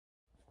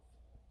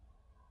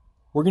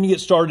We're going to get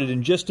started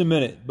in just a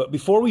minute, but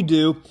before we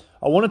do,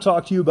 I want to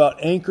talk to you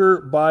about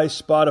Anchor by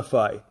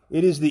Spotify.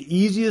 It is the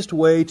easiest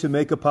way to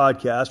make a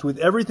podcast with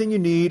everything you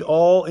need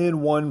all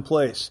in one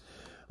place.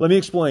 Let me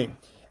explain.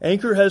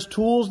 Anchor has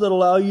tools that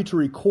allow you to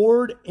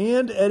record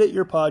and edit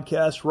your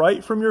podcast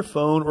right from your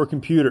phone or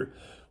computer.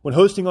 When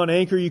hosting on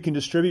Anchor, you can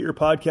distribute your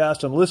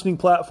podcast on listening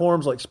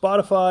platforms like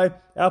Spotify,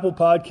 Apple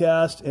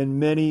Podcasts, and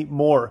many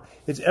more.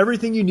 It's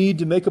everything you need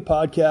to make a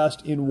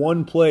podcast in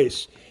one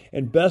place.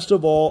 And best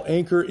of all,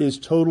 Anchor is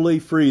totally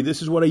free.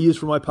 This is what I use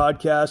for my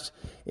podcast,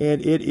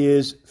 and it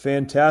is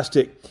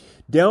fantastic.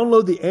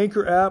 Download the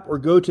Anchor app or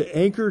go to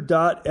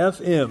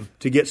anchor.fm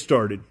to get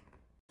started.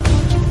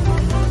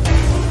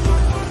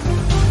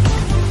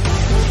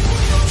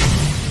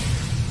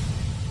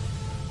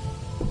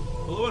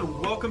 Hello and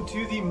welcome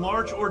to the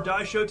March or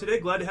Die Show today.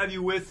 Glad to have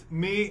you with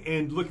me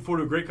and looking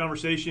forward to a great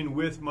conversation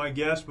with my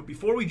guest. But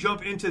before we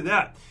jump into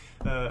that,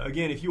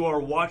 again, if you are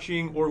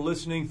watching or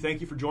listening, thank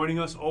you for joining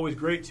us. Always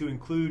great to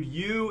include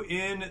you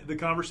in the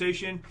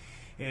conversation.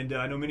 And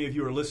I know many of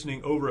you are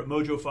listening over at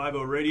Mojo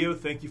 50 Radio.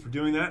 Thank you for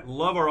doing that.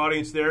 Love our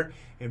audience there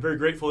and very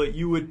grateful that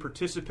you would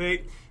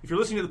participate. If you're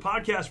listening to the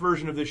podcast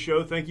version of this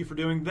show, thank you for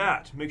doing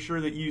that. Make sure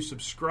that you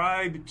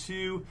subscribe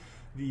to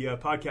the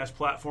podcast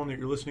platform that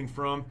you're listening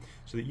from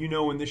so that you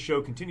know when this show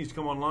continues to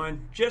come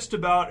online just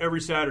about every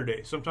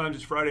Saturday. Sometimes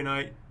it's Friday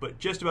night, but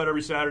just about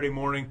every Saturday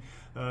morning.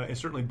 And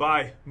certainly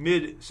by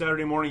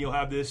mid-Saturday morning, you'll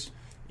have this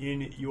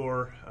in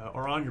your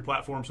or on your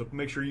platform. So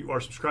make sure you are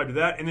subscribed to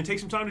that. And then take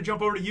some time to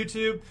jump over to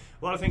YouTube.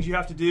 A lot of things you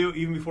have to do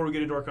even before we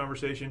get into our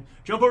conversation.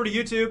 Jump over to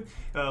YouTube.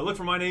 Look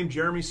for my name,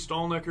 Jeremy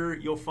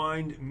Stalnecker. You'll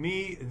find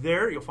me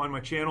there. You'll find my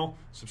channel.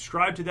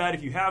 Subscribe to that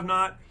if you have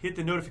not. Hit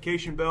the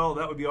notification bell.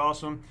 That would be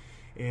awesome.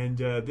 And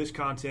this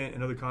content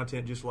and other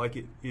content just like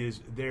it is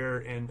there.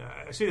 And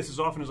I say this as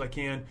often as I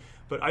can,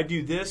 but I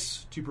do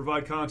this to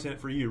provide content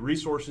for you,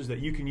 resources that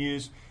you can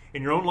use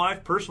in your own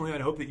life. Personally, I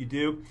hope that you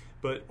do,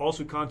 but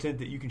also content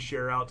that you can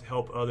share out to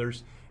help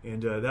others.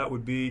 And that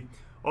would be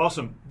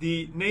awesome.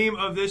 The name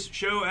of this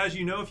show, as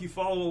you know, if you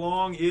follow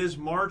along, is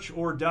March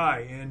or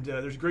Die. And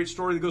there's a great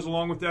story that goes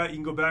along with that. You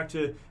can go back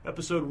to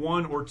episode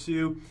 1 or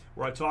 2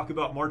 where I talk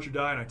about March or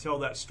Die and I tell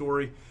that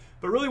story.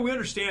 But really, we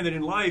understand that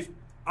in life,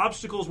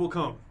 obstacles will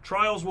come,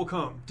 trials will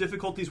come,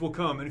 difficulties will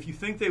come, and if you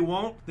think they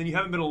won't, then you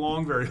haven't been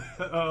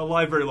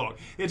alive very long.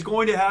 It's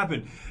going to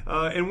happen,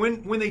 and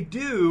when they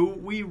do,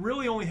 we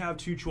really only have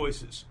two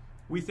choices.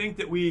 We think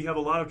that we have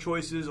a lot of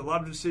choices, a lot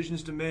of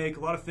decisions to make,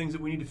 a lot of things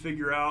that we need to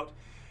figure out.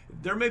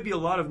 There may be a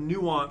lot of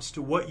nuance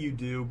to what you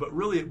do, but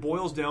really it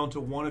boils down to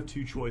one of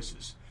two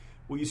choices.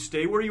 Will you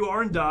stay where you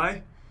are and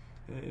die,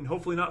 and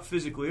hopefully not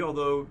physically,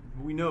 although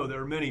we know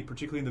there are many,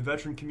 particularly in the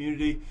veteran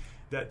community,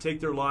 that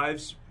take their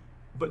lives.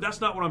 But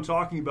that's not what I'm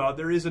talking about.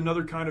 There is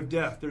another kind of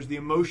death. There's the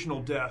emotional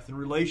death and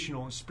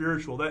relational and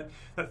spiritual. That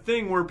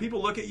thing where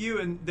people look at you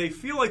and they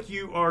feel like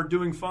you are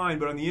doing fine,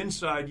 but on the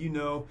inside, you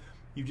know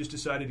you've just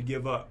decided to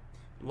give up.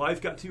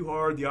 Life got too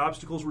hard. The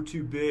obstacles were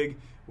too big.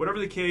 Whatever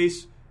the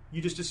case,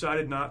 you just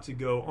decided not to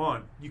go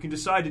on. You can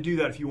decide to do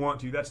that if you want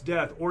to. That's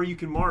death. Or you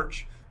can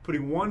march,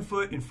 putting one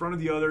foot in front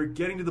of the other,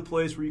 getting to the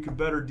place where you can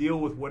better deal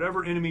with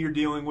whatever enemy you're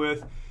dealing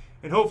with,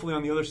 and hopefully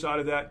on the other side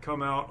of that,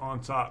 come out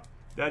on top.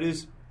 That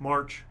is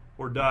March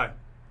or Die.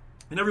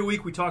 And every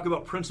week we talk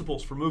about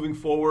principles for moving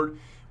forward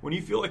when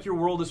you feel like your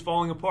world is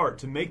falling apart,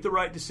 to make the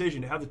right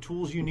decision, to have the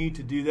tools you need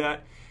to do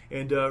that.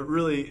 And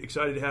really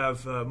excited to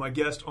have my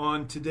guest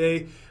on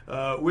today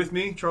with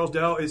me. Charles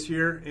Dow is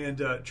here,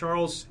 and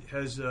Charles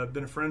has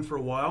been a friend for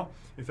a while.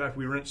 In fact,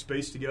 we rent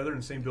space together in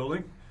the same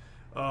building.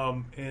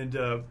 And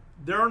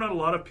there are not a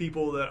lot of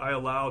people that I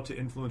allow to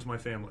influence my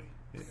family.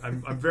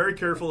 I'm very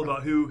careful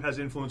about who has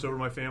influence over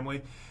my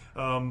family.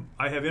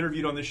 I have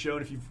interviewed on this show,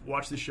 and if you've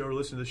watched this show or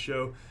listened to this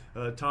show,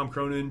 Thomas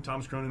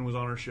Cronin was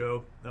on our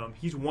show.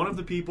 He's one of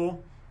the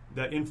people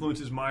that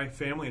influences my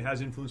family and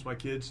has influenced my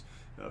kids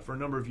for a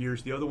number of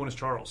years. The other one is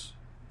Charles.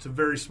 It's a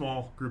very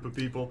small group of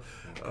people.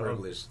 I'm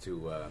privileged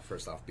to,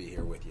 first off, be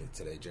here with you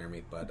today,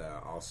 Jeremy, but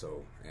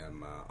also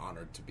am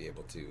honored to be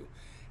able to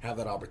have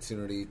that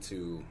opportunity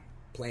to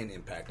play an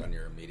impact on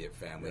your immediate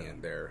family,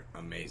 and they're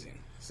amazing.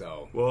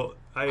 So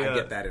I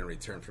get that in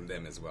return from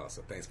them as well.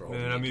 So thanks for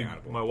holding me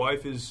accountable. My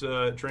wife is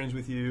trains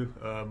with you.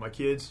 My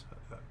kids,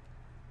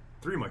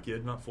 3 of my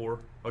kids, not 4.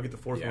 I'll get the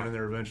 4th one in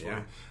there eventually.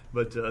 Yeah.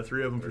 But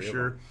 3 of them for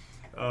sure.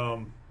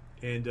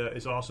 And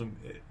it's awesome.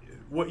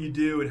 What you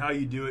do and how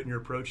you do it and your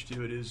approach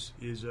to it is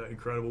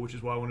incredible, which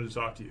is why I wanted to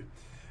talk to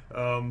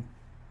you.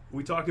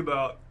 We talk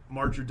about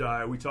March or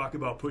Die. We talk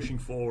about pushing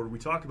forward. We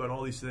talk about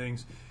all these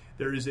things.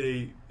 There is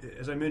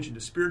as I mentioned,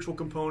 a spiritual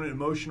component,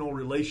 emotional,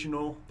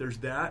 relational. There's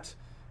that.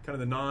 Kind of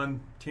the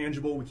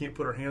non-tangible, we can't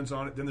put our hands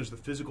on it. Then there's the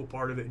physical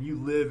part of it, and you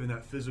live in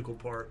that physical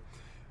part.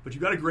 But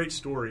you've got a great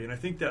story, and I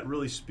think that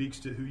really speaks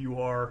to who you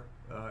are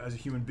as a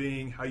human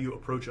being, how you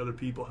approach other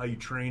people, how you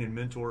train and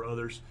mentor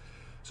others.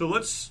 So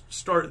let's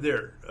start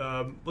there.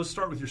 Let's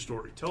start with your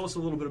story. Tell us a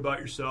little bit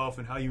about yourself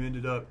and how you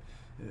ended up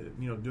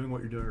doing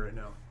what you're doing right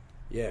now.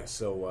 Yeah,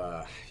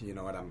 so you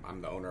know what,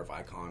 I'm the owner of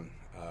Icon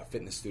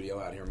fitness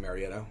studio out here in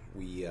Marietta.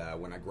 We,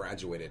 when I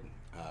graduated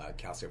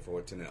Cal State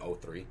Fullerton in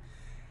 2003,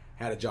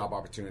 had a job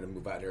opportunity to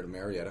move out here to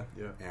Marietta,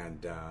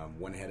 and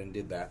went ahead and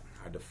did that.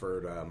 I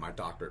deferred my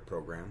doctorate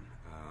program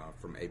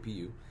from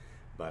APU,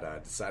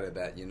 but decided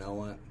that, you know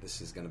what,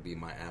 this is going to be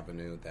my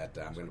avenue that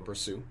I'm going to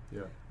pursue.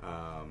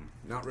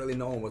 Not really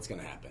knowing what's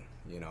going to happen,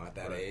 at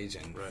that age,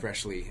 and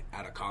freshly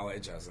out of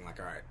college, I was like,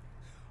 all right,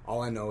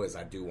 all I know is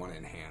I do want to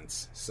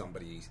enhance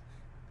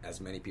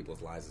as many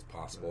people's lives as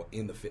possible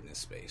in the fitness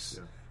space.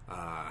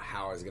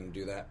 How I was going to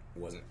do that,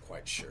 wasn't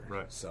quite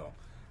sure. So,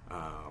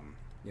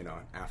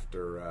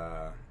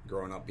 after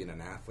growing up being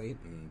an athlete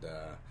and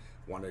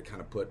wanted to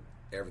kind of put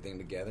everything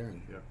together,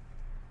 and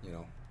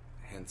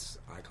hence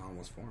Icon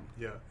was formed.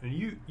 And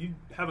you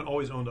haven't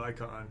always owned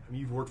Icon. I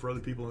mean, you've worked for other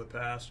people in the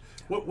past.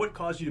 What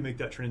caused you to make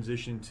that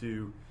transition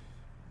to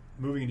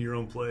moving into your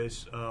own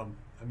place? I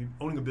mean,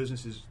 owning a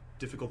business is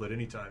difficult at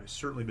any time. It's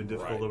certainly been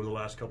difficult over the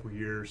last couple of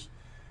years,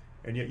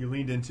 and yet you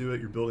leaned into it.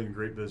 You're building a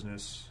great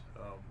business.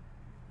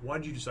 Why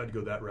did you decide to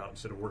go that route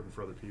instead of working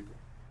for other people?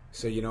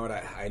 So, you know what,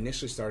 I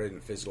initially started in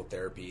physical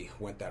therapy,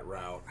 went that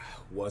route,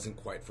 wasn't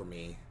quite for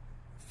me,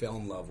 fell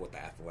in love with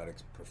the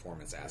athletics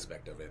performance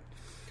aspect of it.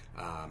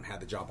 Had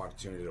the job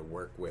opportunity to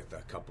work with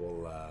a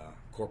couple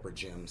corporate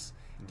gyms,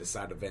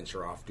 decided to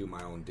venture off, do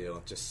my own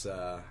deal. Just,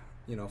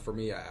 for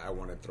me, I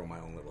wanted to throw my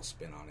own little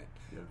spin on it.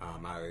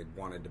 I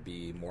wanted to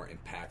be more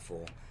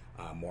impactful,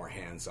 more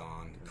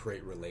hands-on,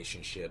 create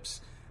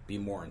relationships, be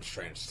more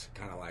entrenched,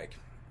 kind of like,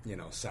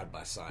 side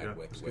by side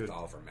with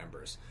all of our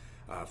members.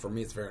 For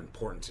me, it's very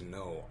important to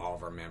know all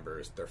of our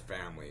members, their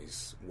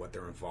families, what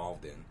they're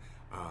involved in,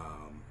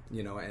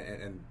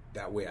 and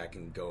that way I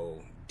can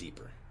go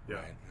deeper.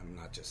 Right? I'm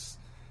not just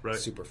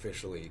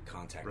superficially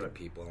contacting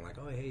people and like,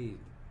 oh, hey,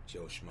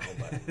 Joe Schmo,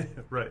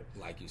 but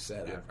like you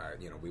said,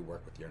 we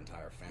work with your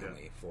entire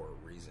family for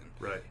a reason,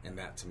 and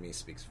that to me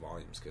speaks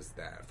volumes, because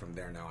that from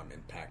there now I'm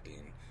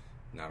impacting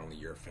not only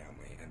your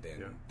family and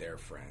then their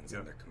friends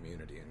and their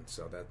community, and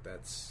so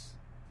that's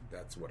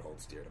what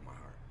holds dear to my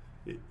heart.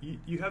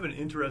 You have an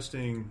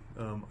interesting,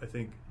 I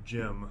think,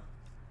 gym,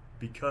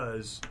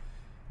 because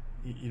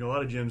a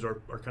lot of gyms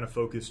are kind of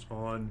focused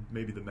on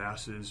maybe the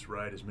masses,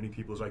 right? As many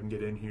people as I can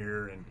get in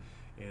here,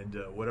 and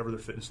whatever their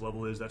fitness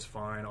level is, that's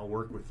fine. I'll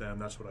work with them.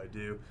 That's what I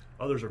do.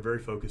 Others are very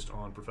focused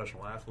on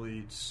professional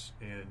athletes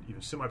and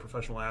even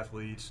semi-professional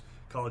athletes,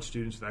 college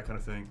students, that kind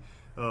of thing.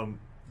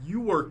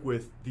 You work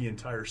with the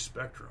entire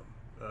spectrum.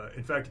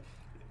 In fact,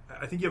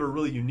 I think you have a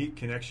really unique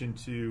connection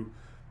to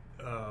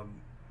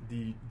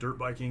the dirt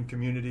biking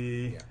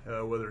community,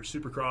 whether it's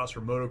supercross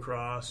or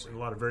motocross, and a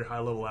lot of very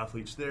high-level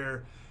athletes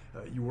there.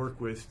 You work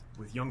with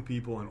young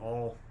people in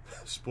all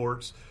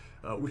sports,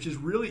 which is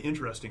really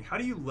interesting. How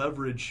do you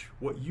leverage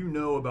what you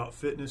know about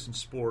fitness and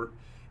sport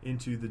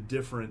into the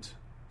different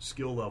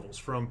skill levels,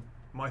 from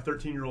my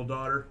 13-year-old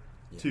daughter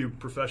to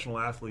professional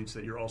athletes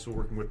that you're also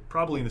working with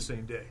probably in the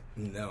same day?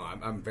 No,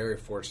 I'm very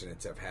fortunate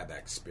to have had that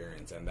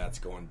experience, and that's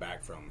going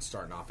back from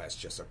starting off as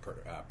just a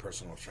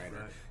personal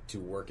trainer to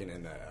working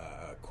in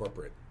a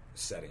corporate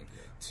setting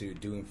to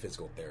doing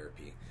physical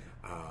therapy,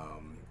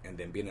 and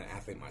then being an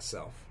athlete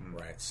myself,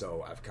 right?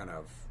 So I've kind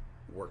of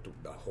worked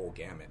the whole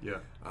gamut.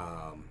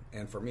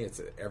 And for me,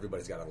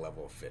 everybody's got a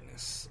level of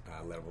fitness,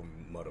 a level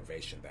of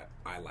motivation that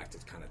I like to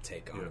kind of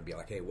take on and be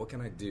like, hey, what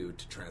can I do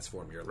to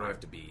transform your life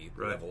to be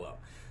level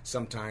up?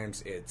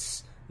 Sometimes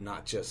it's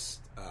not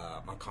just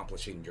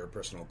accomplishing your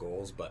personal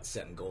goals, but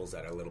setting goals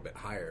that are a little bit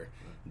higher,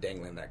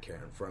 dangling that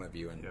carrot in front of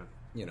you, and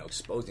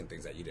exposing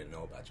things that you didn't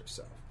know about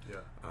yourself.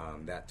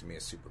 That to me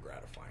is super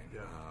gratifying.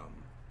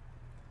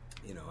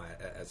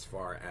 As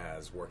far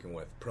as working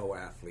with pro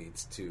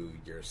athletes to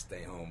your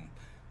stay-home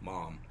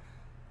mom,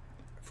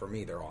 for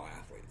me, they're all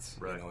athletes.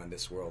 In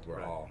this world,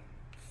 we're all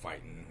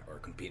fighting or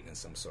competing in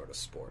some sort of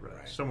sport,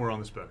 right? Somewhere on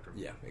the spectrum.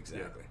 Yeah,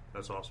 exactly.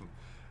 That's awesome.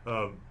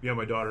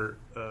 My daughter,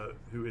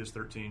 who is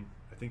 13,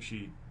 I think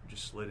she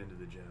just slid into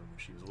the gym.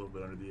 She was a little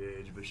bit under the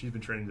age, but she's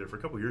been training there for a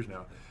couple of years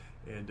now.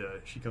 And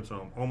she comes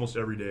home almost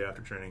every day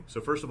after training. So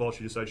first of all,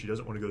 she decides she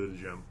doesn't want to go to the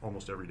gym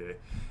almost every day.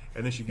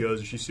 And then she goes,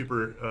 and she's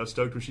super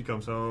stoked when she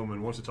comes home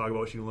and wants to talk about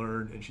what she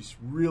learned, and she's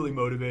really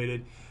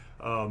motivated.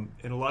 And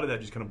a lot of that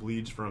just kind of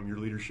bleeds from your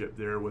leadership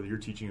there, whether you're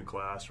teaching a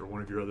class or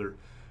one of your other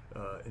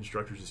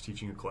instructors is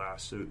teaching a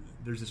class. So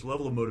there's this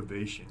level of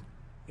motivation.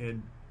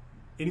 And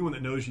anyone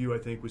that knows you, I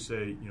think, would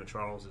say,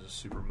 Charles is a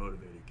super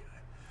motivated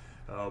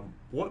guy.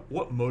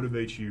 What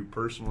motivates you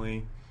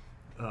personally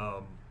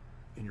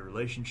in your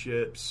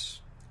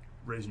relationships,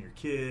 raising your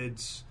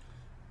kids,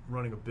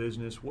 running a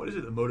business? What is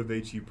it that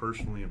motivates you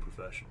personally and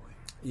professionally?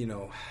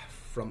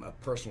 From a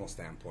personal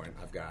standpoint,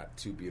 I've got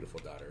two beautiful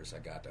daughters. I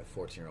got a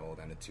 14-year-old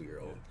and a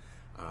 2-year-old.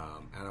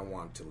 And I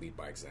want to lead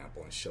by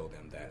example and show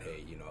them that,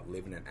 hey,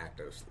 living an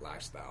active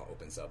lifestyle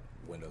opens up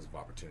windows of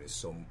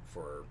opportunities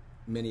for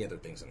many other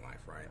things in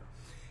life, right?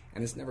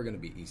 And it's never going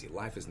to be easy.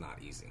 Life is not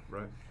easy.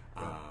 Right.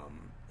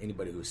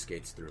 Anybody who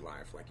skates through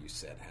life, like you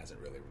said, hasn't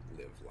really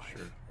lived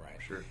life, right?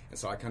 Sure. And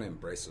so I kind of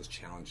embrace those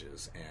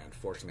challenges, and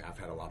fortunately I've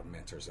had a lot of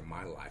mentors in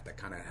my life that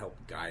kind of help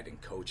guide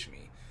and coach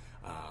me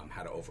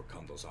how to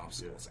overcome those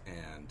obstacles.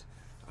 And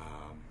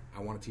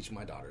I want to teach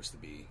my daughters to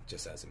be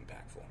just as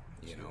impactful,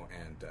 you know,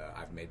 and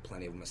I've made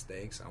plenty of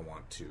mistakes. I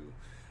want to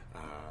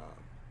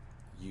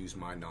use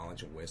my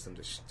knowledge and wisdom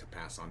to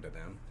pass on to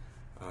them.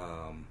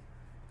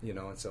 You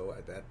know, and so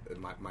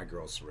my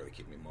girls really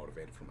keep me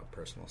motivated from a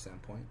personal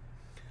standpoint.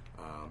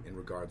 In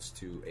regards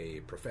to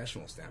a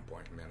professional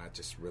standpoint, man, I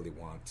just really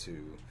want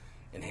to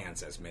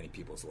enhance as many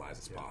people's lives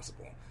as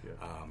possible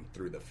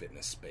through the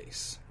fitness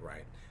space,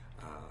 right?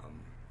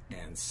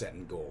 And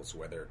setting goals,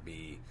 whether it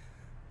be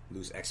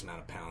lose X amount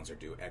of pounds or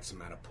do X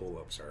amount of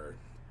pull-ups or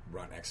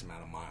run X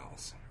amount of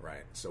miles,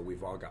 right? So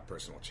we've all got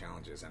personal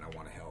challenges, and I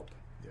want to help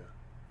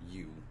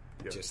you,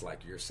 just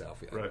like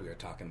yourself. Like we were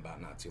talking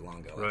about not too long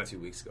ago, like 2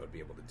 weeks ago, to be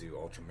able to do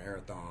ultra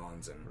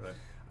marathons and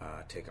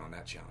take on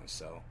that challenge.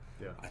 So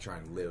I try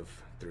and live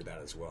through that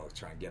as well.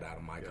 Try and get out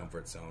of my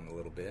comfort zone a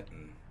little bit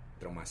and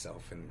throw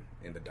myself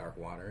in the dark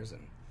waters.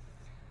 And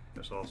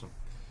that's awesome.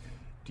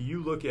 Do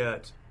you look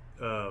at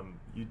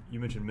you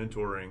mentioned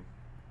mentoring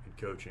and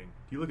coaching?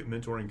 Do you look at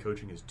mentoring and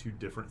coaching as two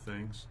different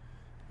things?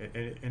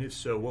 And if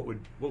so, what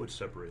would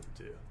separate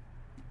the two?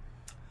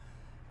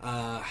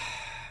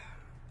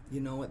 You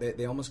know what?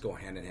 They almost go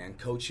hand in hand.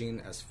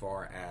 Coaching, as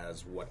far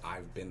as what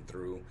I've been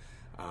through,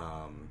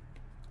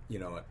 you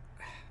know,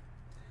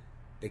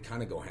 they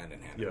kind of go hand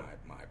in hand. In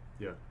my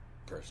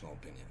personal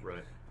opinion.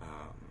 Right.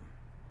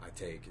 I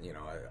take, you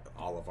know,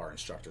 all of our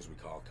instructors we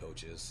call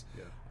coaches.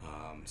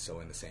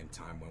 So in the same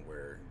time when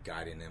we're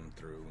guiding them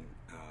through,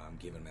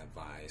 giving them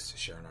advice,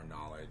 sharing our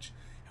knowledge,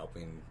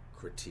 helping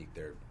critique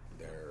their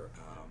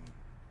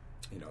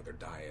you know, their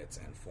diets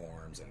and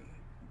forms and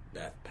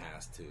best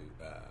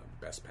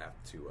path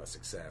to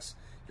success,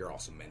 you're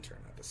also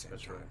mentoring at the same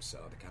time. Right. So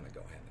they kind of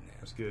go hand in hand.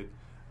 That's good.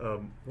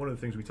 One of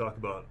the things we talk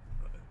about,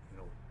 you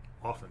know,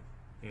 often,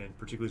 and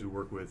particularly as we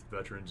work with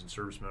veterans and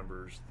service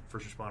members,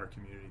 first responder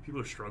community, people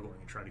are struggling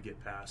and trying to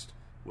get past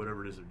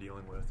whatever it is they're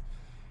dealing with,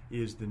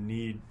 is the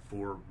need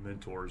for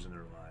mentors in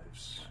their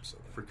lives,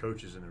 Absolutely. For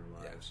coaches in their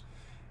lives.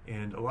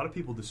 And a lot of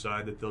people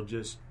decide that they'll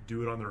just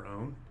do it on their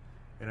own.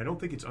 And I don't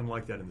think it's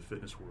unlike that in the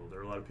fitness world. There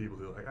are a lot of people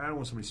who are like, I don't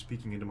want somebody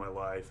speaking into my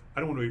life.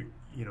 I don't want to,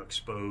 you know,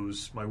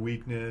 expose my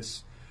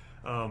weakness.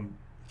 Can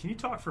you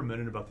talk for a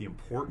minute about the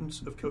importance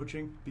of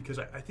coaching? Because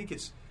I think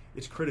it's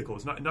critical.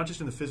 It's not just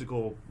in the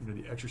physical, you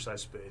know, the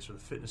exercise space or the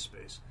fitness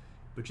space,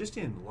 but just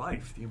in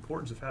life, the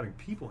importance of having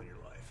people in your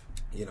life.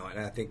 You know, and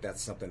I think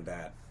that's something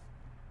that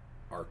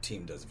our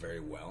team does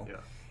very well.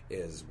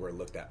 Is we're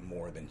looked at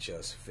more than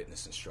just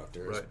fitness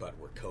instructors, but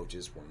we're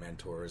coaches, we're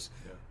mentors.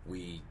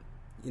 We,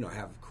 you know,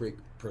 create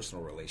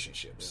personal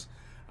relationships.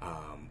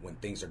 When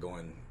things are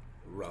going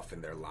rough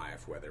in their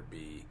life, whether it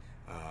be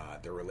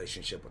their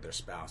relationship with their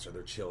spouse or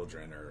their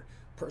children, or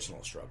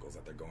personal struggles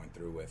that they're going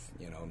through with,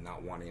 you know,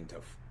 not wanting to,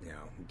 you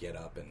know, get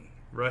up and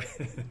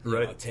you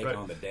know, take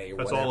on the day. Or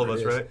that's whatever all of us,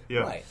 it is. right? Yeah,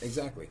 right,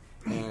 exactly.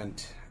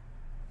 And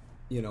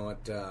you know,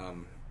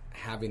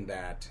 having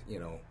that, you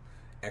know,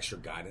 extra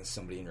guidance,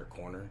 somebody in your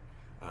corner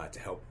to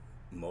help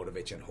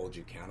motivate you and hold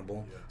you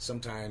accountable.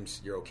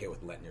 Sometimes you're okay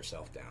with letting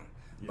yourself down,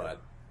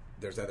 but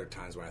there's other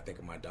times when I think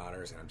of my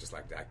daughters and I'm just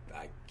like,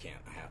 I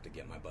can't. I have to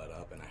get my butt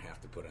up and I have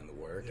to put in the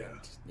work. And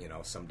you know,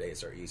 some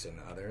days are easier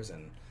than others,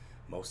 and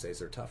most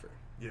days are tougher.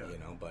 You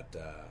know, but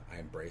I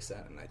embrace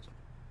that and I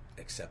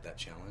accept that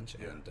challenge,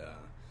 and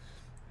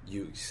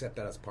you accept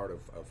that as part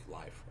of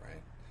life,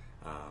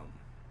 right?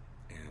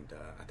 And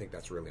I think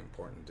that's really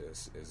important.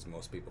 Is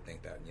most people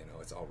think that, you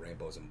know, it's all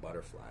rainbows and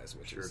butterflies,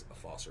 which is a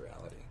false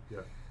reality.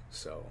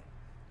 So,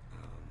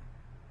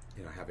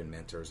 you know, having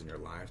mentors in your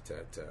life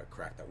to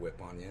crack that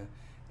whip on you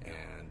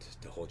and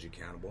to hold you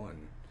accountable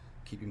and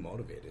keep you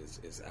motivated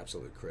is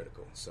absolutely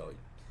critical. So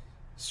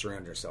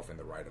surround yourself in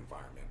the right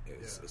environment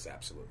is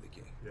absolutely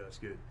key. Yeah, that's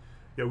good.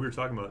 Yeah, we were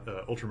talking about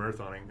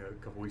ultramarathoning a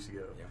couple weeks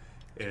ago,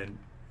 and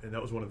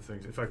that was one of the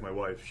things. In fact, my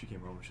wife, she came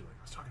home and she's like,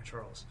 I was talking to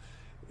Charles,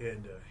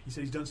 and he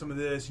said he's done some of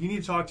this. You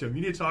need to talk to him.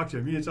 You need to talk to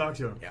him. You need to talk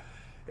to him.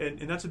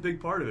 And that's a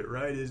big part of it,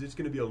 right? Is it's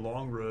going to be a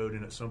long road,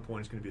 and at some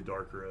point it's going to be a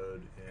dark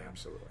road. And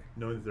absolutely.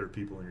 Knowing that there are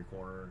people in your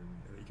corner and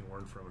that you can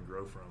learn from and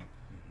grow from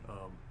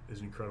is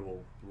an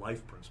incredible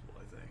life principle,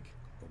 I think.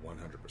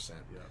 100%.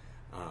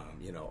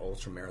 You know,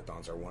 ultra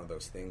marathons are one of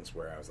those things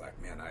where I was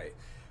like, man,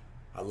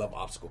 I love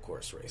obstacle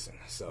course racing.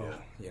 So,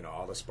 you know,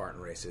 all the Spartan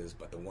races,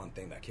 but the one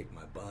thing that kicked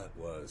my butt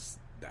was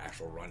the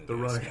actual running. The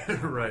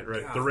running,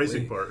 right. The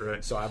racing part,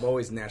 right. So I've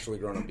always naturally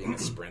grown up being a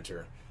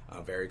sprinter,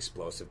 very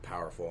explosive,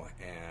 powerful,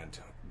 and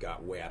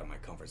got way out of my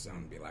comfort zone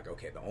and be like,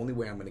 okay, the only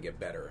way I'm going to get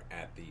better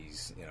at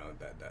these, you know,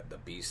 the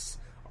beasts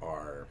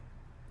are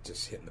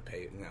just hitting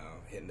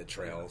the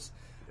trails,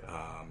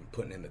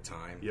 putting in the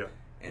time,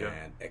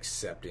 and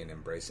accepting,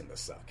 embracing the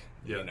suck.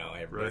 You know,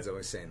 everybody's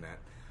always saying that.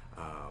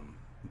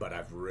 But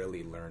I've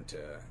really learned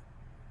to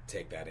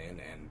take that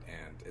in,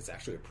 and it's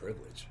actually a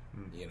privilege.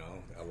 You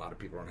know, a lot of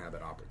people don't have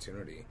that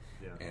opportunity,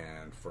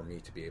 and for me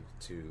to be able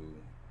to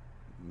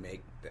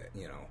make that,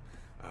 you know,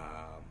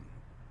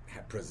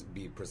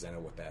 be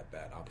presented with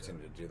that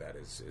opportunity to do that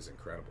is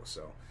incredible.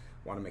 So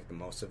want to make the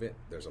most of it.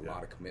 There's a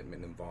lot of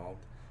commitment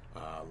involved,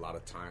 A lot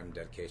of time,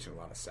 dedication, a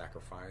lot of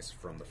sacrifice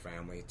from the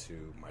family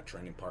to my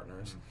training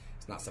partners.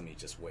 It's not something you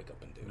just wake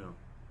up and do. No.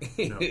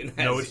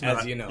 No, it's not.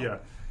 As you know. Yeah,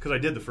 because I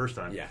did the first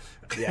time. Yeah.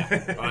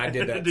 Well, I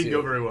did that It didn't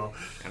go very well.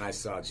 And I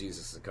saw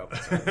Jesus a couple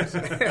times.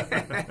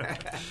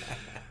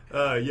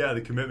 Yeah,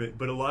 the commitment.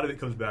 But a lot of it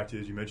comes back to,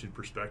 as you mentioned,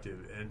 perspective.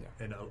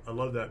 And I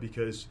love that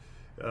because,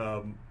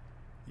 whether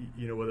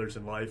it's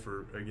in life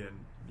or,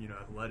 again,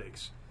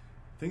 athletics,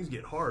 things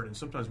get hard, and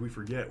sometimes we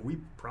forget we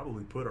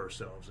probably put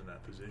ourselves in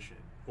that position.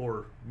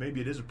 Or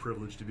maybe it is a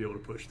privilege to be able to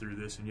push through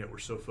this, and yet we're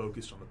so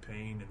focused on the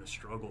pain and the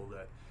struggle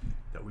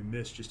that we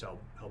miss just how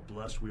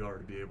blessed we are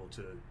to be able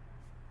to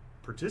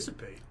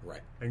participate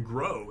and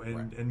grow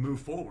and move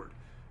forward.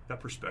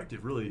 That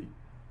perspective really,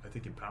 I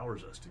think,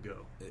 empowers us to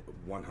go.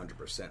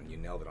 100%. You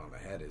nailed it on the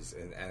head.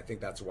 And I think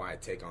that's why I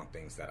take on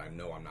things that I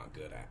know I'm not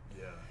good at.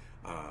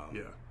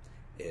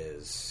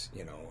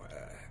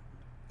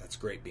 That's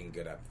great being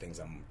good at things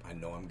I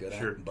know I'm good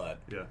at, but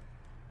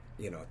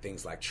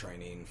things like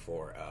training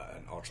for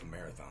an ultra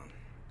marathon.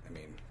 I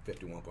mean,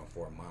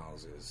 51.4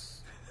 miles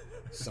is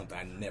something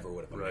I never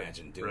would have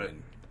imagined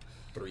doing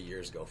 3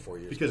 years ago, 4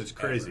 years ago. Because it's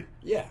crazy.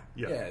 Yeah,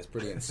 it's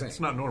pretty insane. It's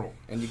not normal.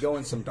 And you go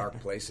in some dark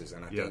places,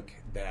 and I think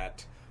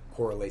that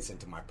correlates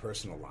into my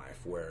personal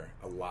life, where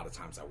a lot of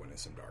times I went in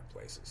some dark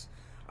places.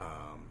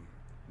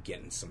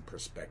 Getting some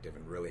perspective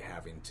and really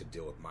having to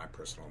deal with my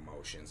personal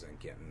emotions and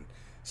getting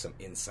some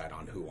insight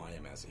on who I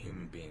am as a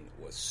human being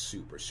was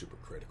super, super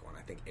critical. And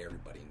I think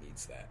everybody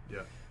needs that.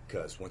 Yeah.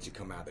 Because once you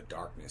come out of the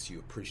darkness, you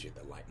appreciate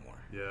the light more.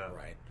 Yeah.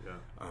 Right? Yeah.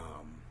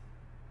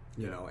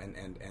 You know,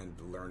 and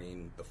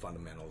learning the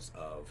fundamentals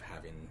of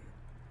having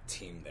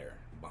team there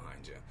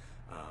behind you,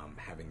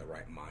 having the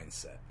right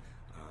mindset,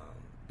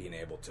 being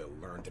able to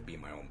learn to be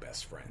my own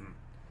best friend.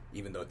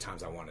 Even though at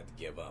times I wanted to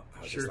give up.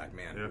 I was just like,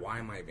 man, why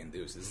am I even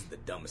doing this? This is the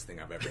dumbest thing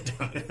I've ever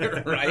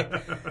done, right?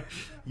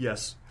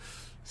 Yes.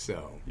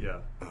 So,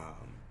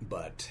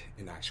 but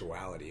in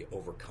actuality,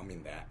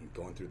 overcoming that and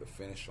going through the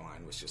finish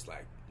line was just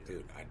like,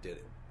 dude, I did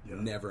it. Yeah.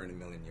 Never in a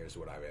million years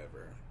would I have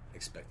ever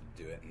expected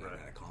to do it, and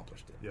I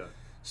accomplished it. Yeah.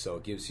 So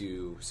it gives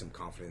you some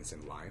confidence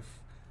in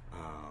life,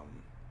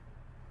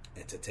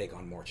 and to take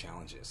on more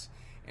challenges.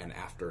 And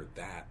after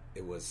that,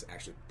 it was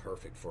actually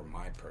perfect for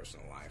my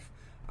personal life.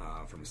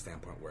 From a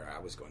standpoint where I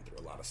was going through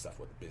a lot of stuff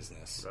with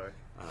business,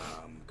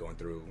 going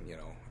through,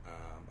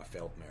 a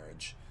failed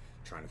marriage,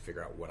 trying to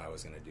figure out what I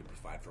was going to do to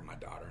provide for my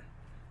daughter,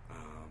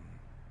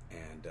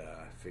 and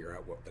figure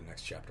out what the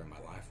next chapter in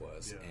my life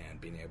was, and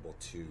being able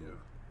to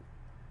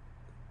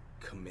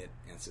commit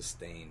and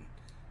sustain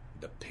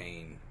the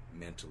pain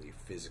mentally,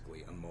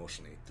 physically,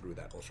 emotionally through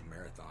that ultra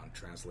marathon,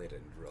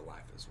 translated into real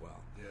life as well.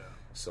 Yeah.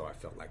 So I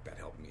felt like that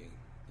helped me,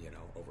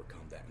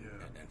 overcome that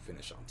and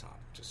finish on top,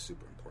 which is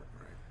super important,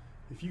 right?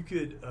 If you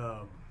could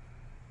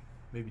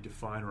maybe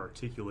define or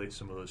articulate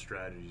some of those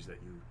strategies that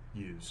you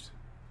used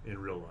in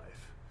real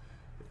life,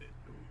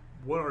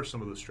 what are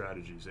some of those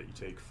strategies that you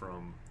take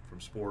from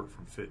sport,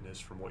 from fitness,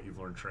 from what you've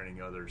learned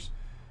training others,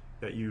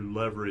 that you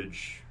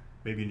leverage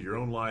maybe into your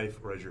own life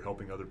or as you're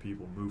helping other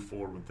people move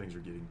forward when things are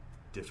getting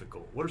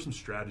difficult? What are some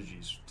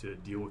strategies to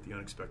deal with the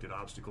unexpected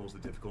obstacles, the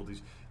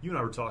difficulties? You and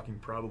I were talking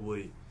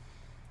we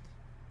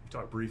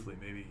talked briefly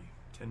maybe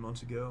 10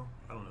 months ago,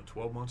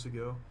 12 months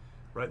ago,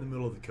 right in the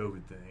middle of the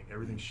COVID thing.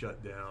 Everything's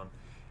shut down.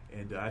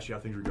 And I asked you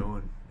how things were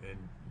going, and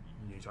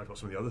you talked about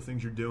some of the other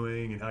things you're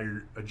doing and how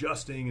you're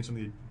adjusting and some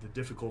of the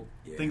difficult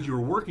things you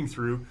were working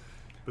through.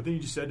 But then you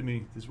just said to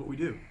me, this is what we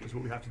do. This is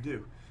what we have to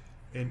do.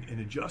 And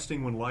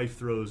adjusting when life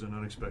throws an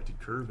unexpected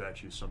curve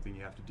at you is something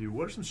you have to do.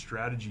 What are some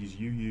strategies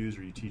you use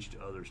or you teach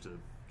to others to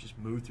just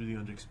move through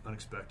the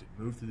unexpected,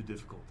 move through the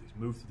difficulties,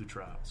 move through the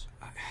trials?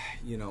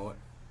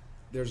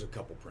 There's a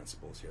couple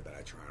principles here that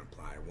I try and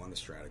apply. One of the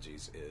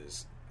strategies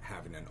is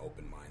having an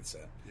open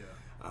mindset,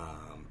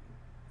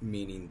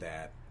 meaning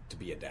that to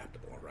be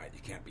adaptable, right? You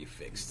can't be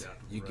fixed.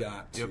 You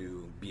got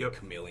to be a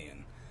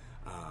chameleon.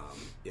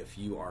 If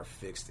you are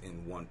fixed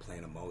in one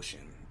plane of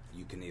motion,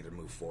 you can either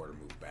move forward or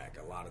move back.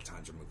 A lot of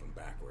times you're moving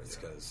backwards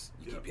because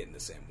you keep hitting the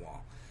same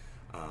wall.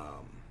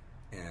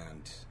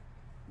 And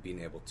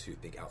being able to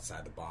think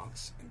outside the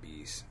box and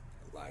be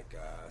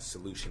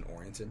solution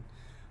oriented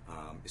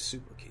is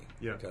super key.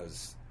 Yeah.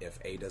 Because if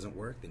A doesn't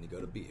work, then you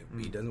go to B. If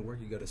B doesn't work,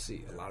 you go to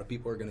C. A lot of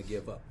people are going to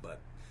give up, but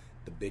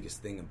the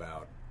biggest thing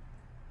about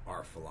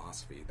our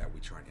philosophy that we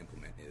try and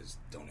implement is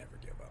don't ever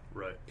give up.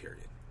 Right.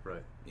 Period.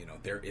 Right.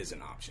 There is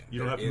an option. You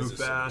don't have to move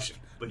fast,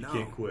 but you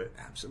can't quit.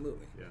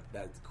 Absolutely. Yeah.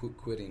 That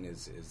quitting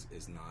is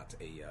not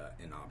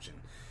an option.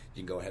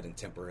 You can go ahead and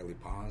temporarily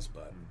pause,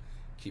 but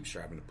keep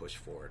striving to push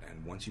forward.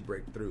 And once you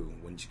break through,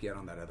 once you get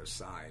on that other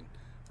side,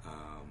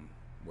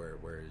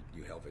 where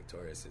you held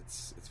victorious,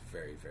 it's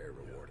very, very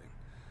rewarding.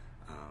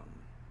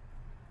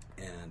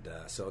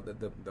 So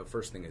the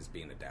first thing is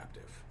being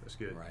adaptive. That's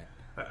good. Right.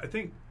 I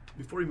think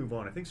before you move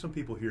on, I think some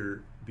people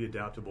here be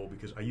adaptable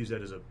because I use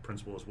that as a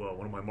principle as well.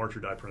 One of my march or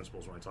die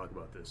principles when I talk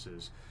about this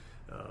is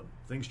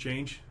things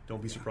change.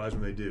 Don't be surprised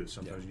when they do.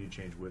 Sometimes you need to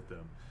change with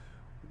them.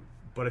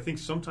 But I think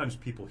sometimes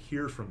people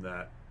hear from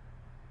that,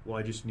 well,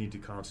 I just need to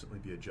constantly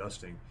be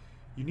adjusting.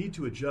 you need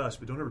to adjust,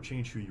 but don't ever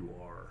change who you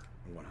are.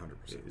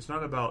 100%. It's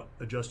not about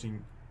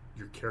adjusting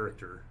your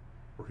character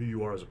or who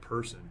you are as a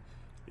person.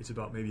 It's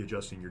about maybe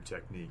adjusting your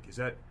technique. Is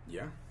that?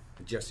 Yeah.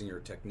 Adjusting your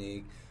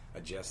technique,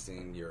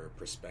 adjusting your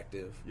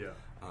perspective,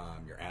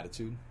 your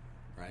attitude,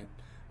 right?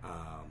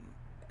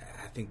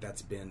 I think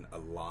that's been a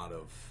lot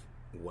of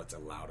what's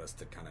allowed us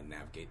to kind of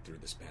navigate through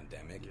this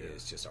pandemic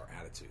is just our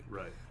attitude.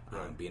 Right.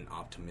 Being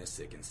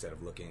optimistic instead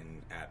of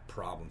looking at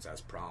problems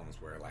as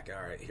problems where like,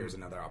 all right, here's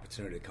another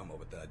opportunity to come up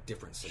with a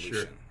different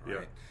solution,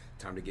 right?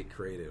 Time to get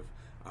creative.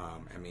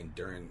 I mean,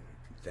 during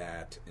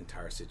that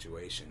entire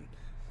situation,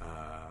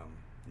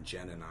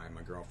 Jen and I,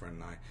 my girlfriend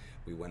and I,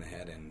 we went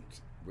ahead and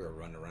we were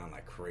running around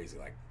like crazy,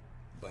 like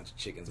a bunch of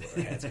chickens with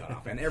their heads cut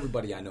off. And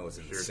everybody I know is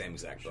in the same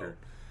exact boat.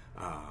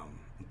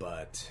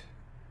 But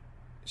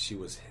she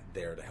was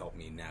there to help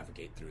me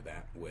navigate through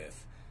that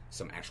with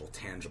some actual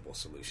tangible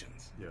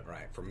solutions,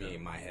 right? For me,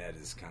 my head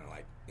is kind of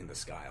like in the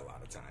sky a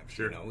lot of times,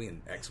 you know,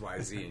 in X, Y,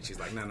 Z, and she's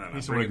like, no.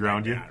 Need someone to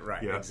ground you.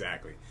 Right,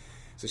 exactly.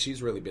 So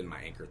she's really been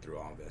my anchor through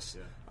all this.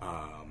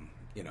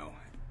 You know,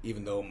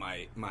 even though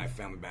my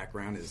family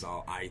background is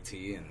all IT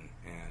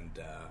and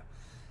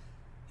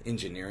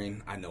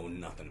engineering, I know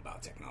nothing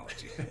about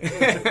technology.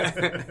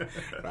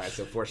 Right,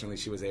 so fortunately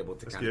she was able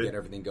to kind of get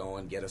everything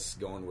going, get us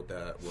going with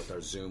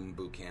our Zoom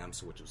boot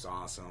camps, which was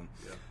awesome.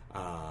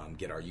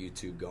 Get our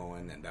YouTube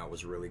going, and that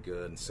was really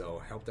good. And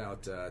so helped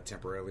out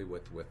temporarily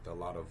with a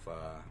lot of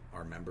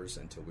our members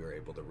until we were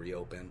able to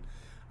reopen.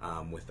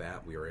 With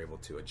that, we were able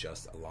to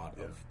adjust a lot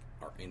of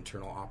our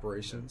internal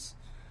operations.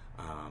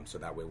 So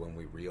that way when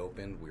we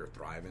reopened, we were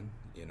thriving.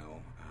 You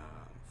know,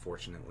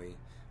 fortunately,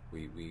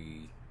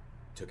 we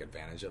took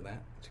advantage of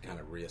that to kind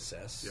of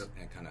reassess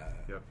and kind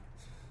of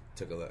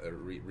took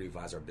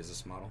revise our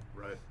business model.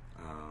 Right.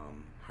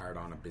 Hired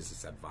on a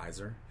business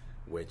advisor,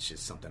 which is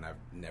something I've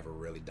never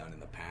really done in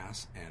the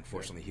past. And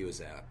fortunately, he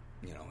was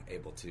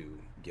able to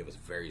give us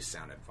very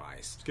sound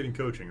advice. It's getting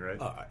coaching, right?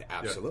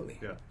 Absolutely.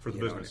 Yeah. For the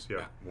business.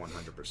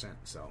 100%.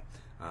 So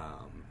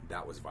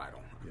that was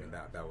vital. I mean,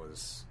 that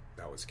was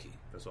key.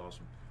 That's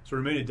awesome. So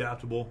remain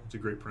adaptable. It's a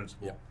great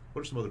principle. Yeah.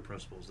 What are some other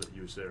principles that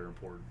you would say are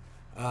important?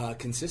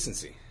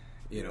 Consistency.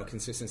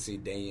 Consistency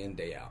day in,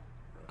 day out.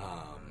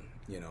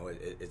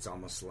 It's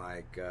almost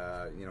like,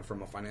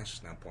 from a financial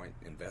standpoint,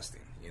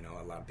 investing.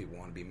 A lot of people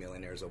want to be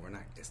millionaires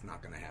overnight. It's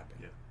not going to happen.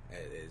 Yeah.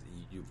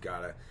 You've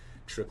got to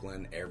trickle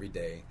in every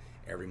day,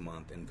 every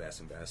month, invest,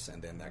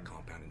 and then that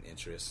compounding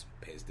interest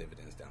pays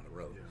dividends down the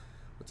road. Yeah.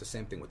 It's the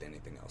same thing with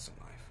anything else in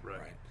life,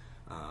 right?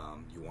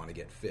 You want to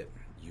get fit.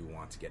 You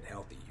want to get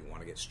healthy. You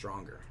want to get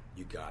stronger.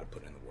 You got to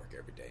put in the work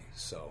every day.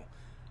 So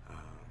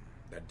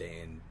that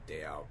day in,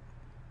 day out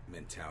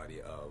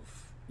mentality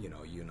of, you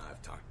and I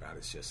have talked about,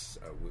 it's just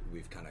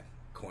we've kind of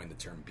coined the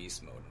term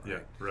beast mode,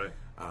 right? Yeah, right.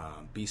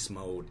 Beast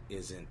mode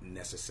isn't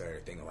necessarily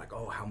a thing of like,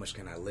 oh, how much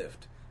can I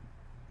lift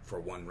for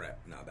one rep?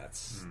 No,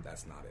 that's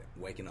not it.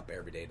 Waking up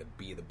every day to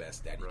be the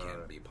best dad you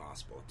can be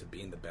possible, to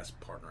being the best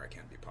partner I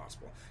can be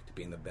possible, to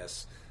being the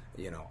best,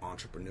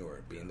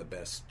 entrepreneur, being the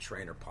best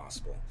trainer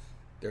possible.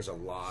 There's a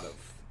lot of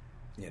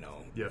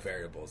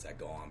variables that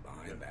go on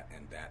behind that,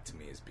 and that to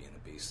me is being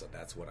a beast. So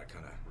that's what I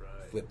kind of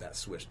flip that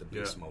switch, the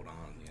beast mode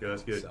on.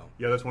 That's good. So,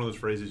 that's one of those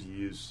phrases you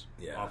use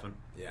often.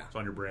 Yeah, it's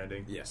on your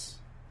branding. Yes,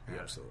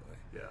 absolutely.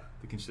 Yeah,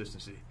 the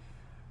consistency.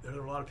 There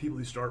are a lot of people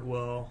who start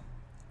well,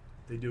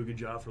 they do a good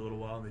job for a little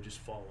while, and they just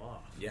fall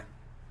off. Yeah,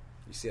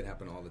 you see it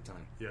happen all the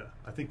time. Yeah,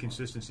 I think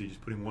consistency,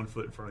 just putting one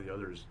foot in front of the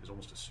other, is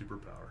almost a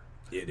superpower.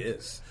 It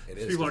is.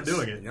 People aren't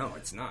doing it. No,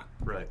 it's not.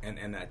 Right.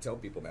 And I tell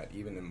people that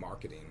even in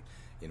marketing.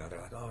 They're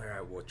like, oh, all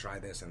right, we'll try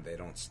this, and they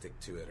don't stick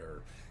to it,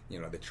 or,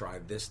 they try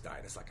this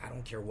diet. It's like, I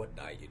don't care what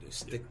diet you do.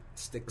 Stick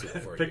to it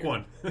for a Pick year.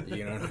 one.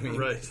 You know what I mean?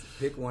 Right.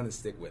 Pick one and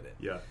stick with it.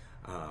 Yeah.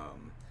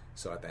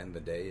 So at the end of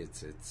the day,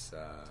 it's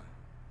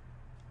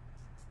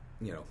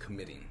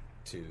committing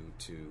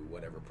to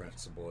whatever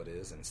principle it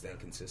is and staying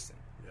consistent.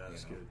 Yeah,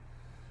 that's good.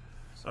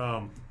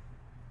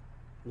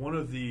 One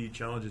of the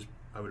challenges,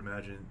 I would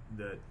imagine,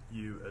 that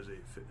you as a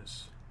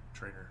fitness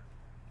trainer,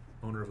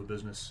 owner of a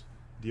business,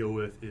 deal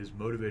with is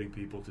motivating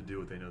people to do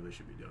what they know they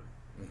should be doing.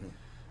 Mm-hmm.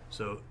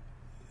 So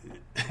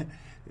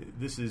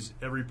this is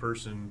every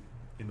person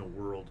in the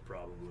world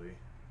probably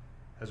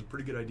has a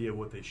pretty good idea of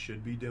what they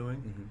should be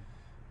doing,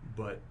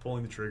 but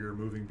pulling the trigger,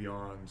 moving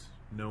beyond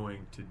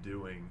knowing to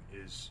doing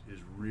is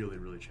really,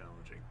 really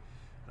challenging.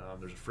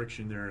 There's a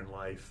friction there in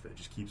life that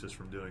just keeps us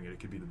from doing it. It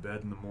could be the bed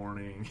in the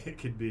morning. It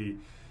could be,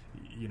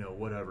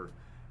 whatever.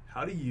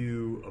 How do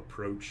you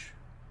approach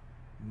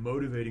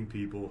motivating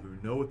people who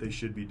know what they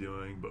should be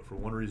doing, but for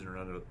one reason or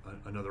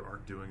another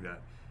aren't doing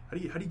that? How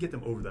do you get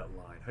them over that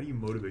line? How do you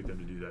motivate them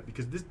to do that?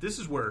 Because this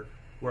is where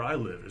I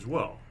live as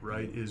well,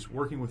 right? Is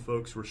working with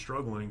folks who are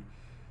struggling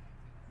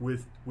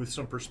with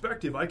some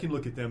perspective. I can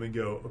look at them and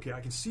go, okay,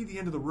 I can see the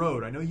end of the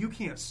road. I know you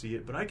can't see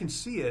it, but I can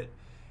see it,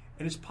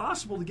 and it's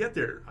possible to get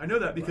there. I know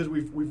that because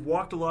we've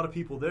walked a lot of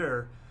people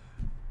there,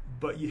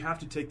 but you have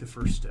to take the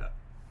first step.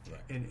 Right.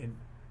 And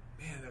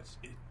man, that's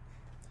it.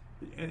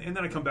 And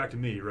then I come back to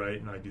me, right?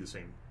 And I do the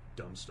same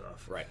dumb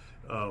stuff. Right.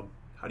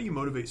 How how do you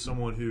motivate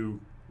someone who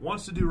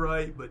wants to do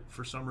right, but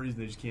for some reason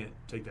they just can't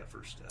take that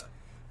first step?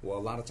 Well, a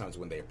lot of times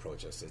when they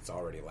approach us, it's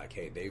already like,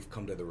 hey, they've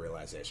come to the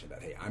realization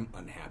that, hey, I'm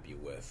unhappy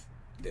with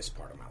this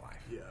part of my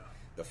life. Yeah.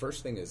 The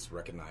first thing is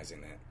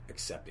recognizing it,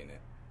 accepting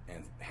it,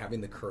 and having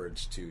the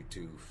courage to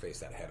face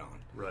that head on.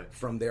 Right.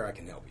 From there, I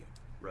can help you.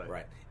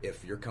 Right.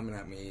 If you're coming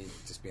at me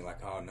just being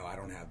like, oh, no, I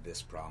don't have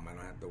this problem, I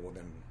don't have well,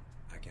 then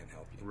I can't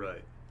help you.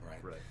 Right.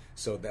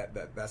 So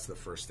that's the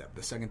first step.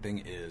 The second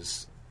thing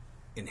is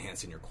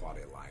enhancing your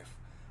quality of life.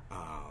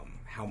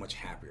 How much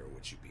happier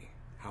would you be?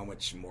 How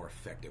much more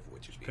effective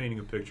would you be? Painting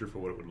a picture for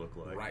what it would look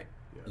like. Right.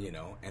 Yeah. You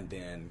know, and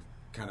then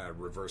kind of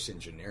reverse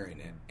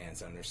engineering it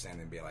and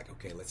understanding and be like,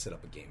 okay, let's set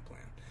up a game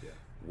plan. Yeah.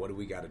 What do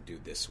we got to do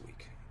this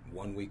week?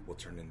 1 week will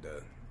turn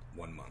into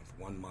 1 month.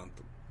 1 month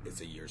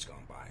is a year's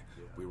gone by.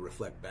 Yeah. We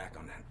reflect back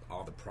on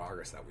all the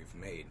progress that we've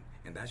made,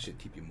 and that should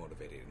keep you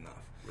motivated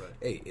enough. Right.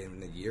 Hey,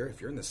 in a year, if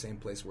you're in the same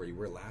place where you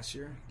were last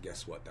year,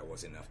 guess what? That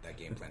wasn't enough. That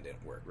game plan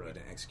didn't work. Right. We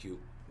didn't execute.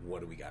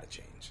 What do we got to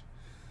change?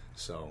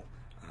 So,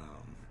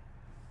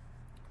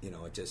 you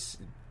know, it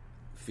just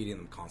feeding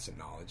them constant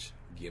knowledge,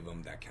 give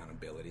them that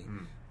accountability,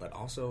 but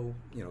also,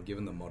 you know,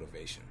 giving them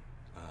motivation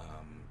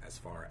as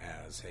far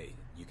as, hey,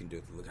 you can do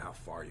it. Look how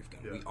far you've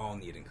gone. Yeah. We all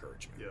need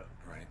encouragement,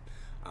 right?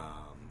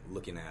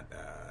 Looking at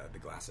the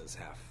glass as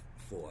half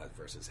full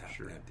versus half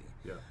empty.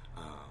 Yeah.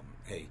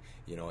 Hey,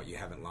 you know what? You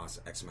haven't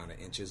lost X amount of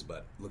inches,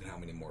 but look at how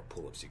many more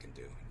pull-ups you can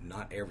do.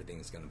 Not everything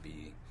is going to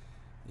be,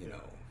 you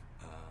know,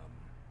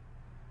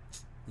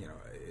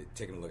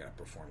 taking a look at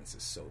performance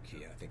is so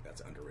key. I think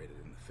that's underrated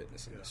in the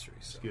fitness industry.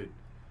 So, good.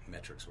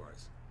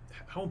 Metrics-wise.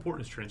 How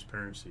important is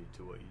transparency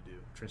to what you do?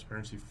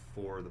 Transparency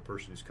for the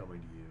person who's coming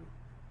to you.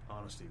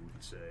 Honesty, we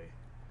could say.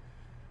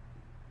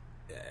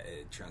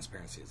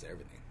 Transparency is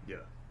everything. Yeah.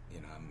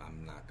 You know,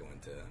 I'm not going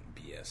to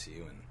BS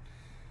you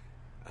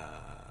and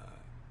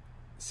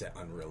set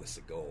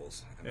unrealistic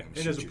goals. And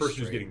as a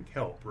person who's getting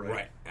help, right?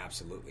 Right,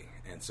 absolutely.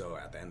 And so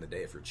at the end of the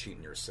day, if you're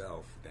cheating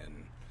yourself,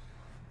 then,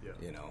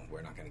 you know,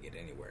 we're not going to get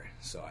anywhere.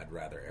 So I'd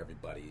rather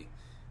everybody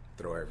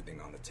throw everything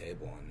on the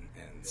table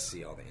and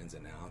see all the ins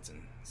and outs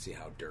and see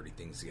how dirty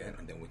things get,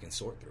 and then we can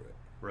sort through it.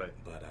 Right.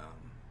 But,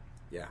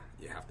 yeah,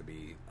 you have to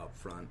be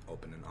upfront,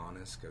 open, and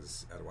honest,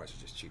 because otherwise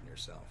you're just cheating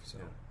yourself. So,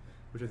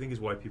 which I think is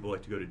why people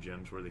like to go to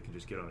gyms where they can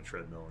just get on a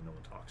treadmill and no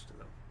one talks to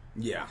them.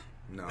 Yeah.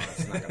 No,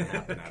 that's not going to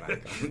happen at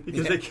Icon.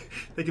 Because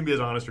they can be as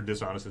honest or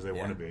dishonest as they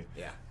want to be.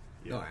 Yeah.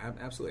 No,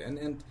 absolutely.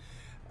 And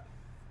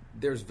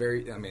there's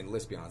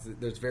let's be honest,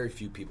 there's very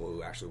few people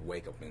who actually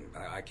wake up and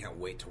I can't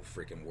wait to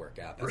freaking work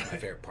out. That's my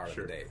favorite part of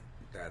the day.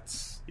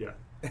 That's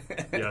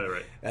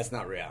right. That's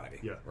not reality.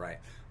 Yeah. Right.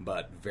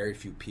 But very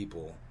few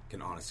people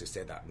can honestly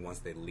say that once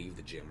they leave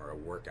the gym or a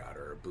workout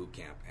or a boot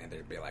camp, and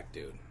they'd be like,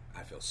 dude,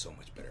 I feel so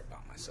much better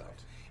about myself.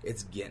 Right.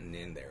 It's getting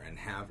in there and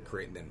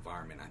creating the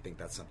environment. I think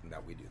that's something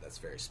that we do that's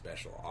very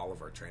special. All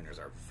of our trainers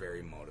are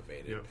very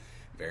motivated,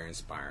 very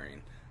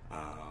inspiring.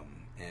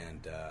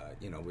 And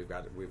you know, we've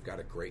got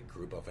a great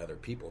group of other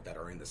people that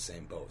are in the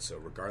same boat. So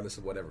regardless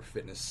of whatever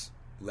fitness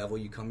level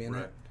you come in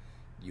at,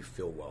 you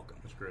feel welcome.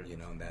 That's great. You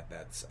know, and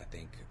that's I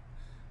think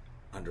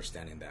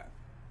understanding that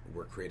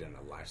we're creating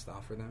a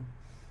lifestyle for them.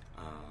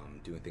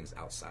 Doing things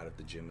outside of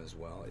the gym as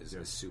well is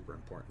super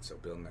important. So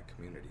building that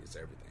community is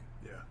everything.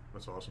 Yeah,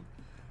 that's awesome.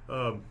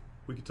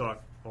 We could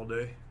talk all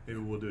day. Maybe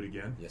we'll do it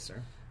again. Yes,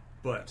 sir.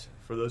 But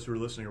for those who are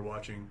listening or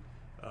watching,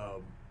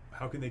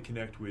 how can they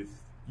connect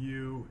with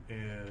you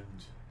and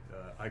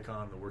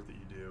Icon, the work that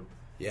you do?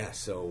 Yeah,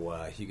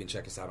 so you can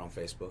check us out on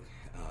Facebook,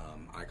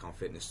 Icon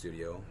Fitness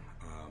Studio.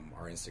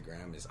 Our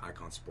Instagram is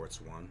Icon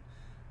Sports One.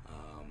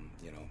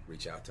 You know,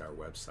 reach out to our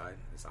website.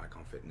 It's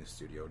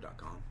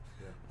iconfitnessstudio.com.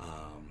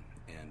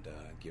 And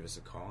give us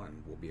a call,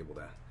 and we'll be able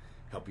to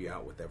help you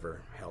out with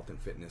whatever health and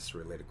fitness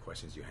related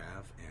questions you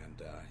have.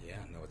 And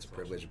it's a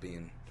privilege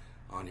being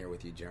on here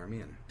with you,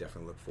 Jeremy, and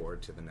definitely look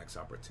forward to the next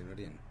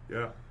opportunity. And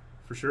yeah,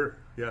 for sure.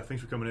 Yeah,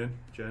 thanks for coming in,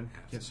 Jen.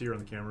 Can't see her on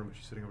the camera, but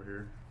she's sitting over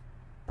here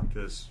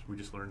because we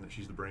just learned that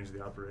she's the brains of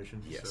the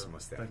operation. Yes, so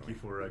most definitely.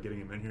 Thank you for getting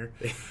him in here.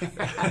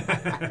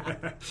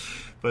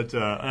 But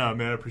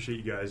man, I appreciate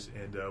you guys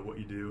and what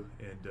you do.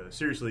 And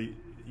seriously,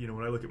 you know,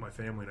 when I look at my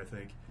family and I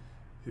think,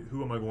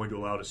 who am I going to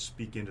allow to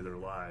speak into their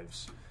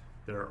lives?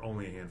 There are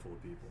only a handful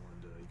of people,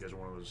 and you guys are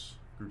one of those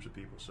groups of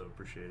people, so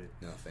appreciate it.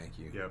 No, thank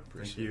you. Yeah,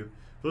 thank you.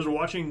 For those who are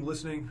watching,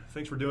 listening,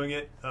 thanks for doing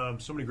it.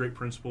 So many great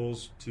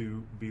principles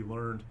to be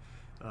learned.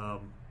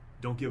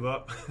 Don't give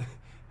up.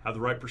 Have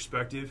the right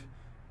perspective.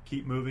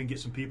 Keep moving. Get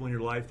some people in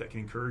your life that can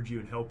encourage you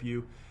and help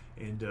you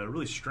and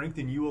really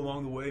strengthen you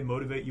along the way,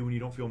 motivate you when you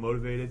don't feel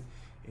motivated,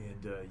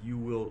 and you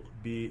will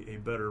be a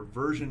better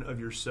version of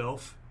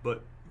yourself.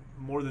 But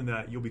more than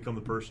that, you'll become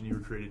the person you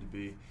were created to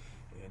be.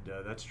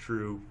 And that's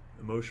true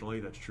emotionally,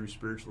 that's true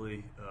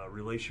spiritually,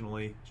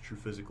 relationally, it's true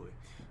physically.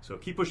 So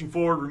keep pushing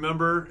forward.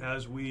 Remember,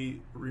 as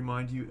we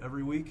remind you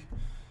every week,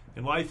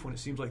 in life, when it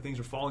seems like things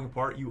are falling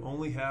apart, you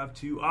only have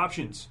two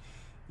options.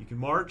 You can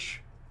march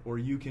or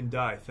you can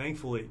die.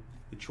 Thankfully,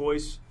 the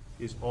choice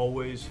is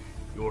always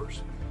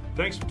yours.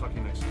 Thanks. We'll talk to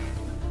you next time.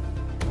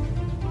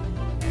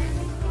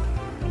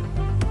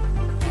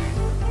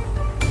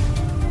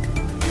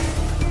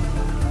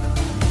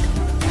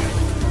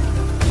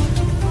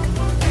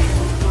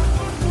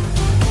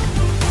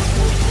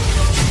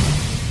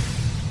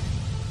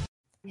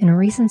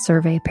 recent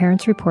survey,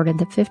 parents reported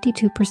that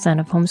 52%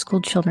 of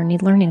homeschooled children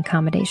need learning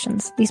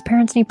accommodations. These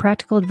parents need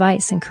practical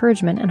advice,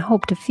 encouragement, and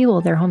hope to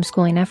fuel their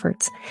homeschooling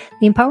efforts.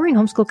 The Empowering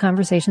Homeschool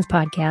Conversations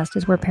podcast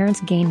is where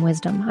parents gain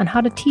wisdom on how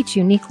to teach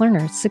unique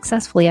learners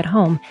successfully at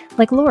home,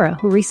 like Laura,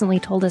 who recently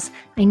told us,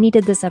 "I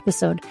needed this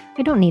episode.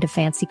 I don't need a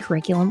fancy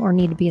curriculum or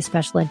need to be a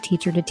special ed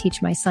teacher to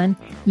teach my son.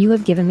 You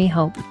have given me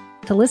hope."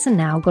 To listen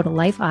now, go to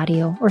Life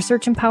Audio or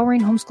search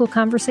Empowering Homeschool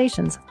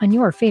Conversations on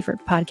your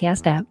favorite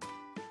podcast app.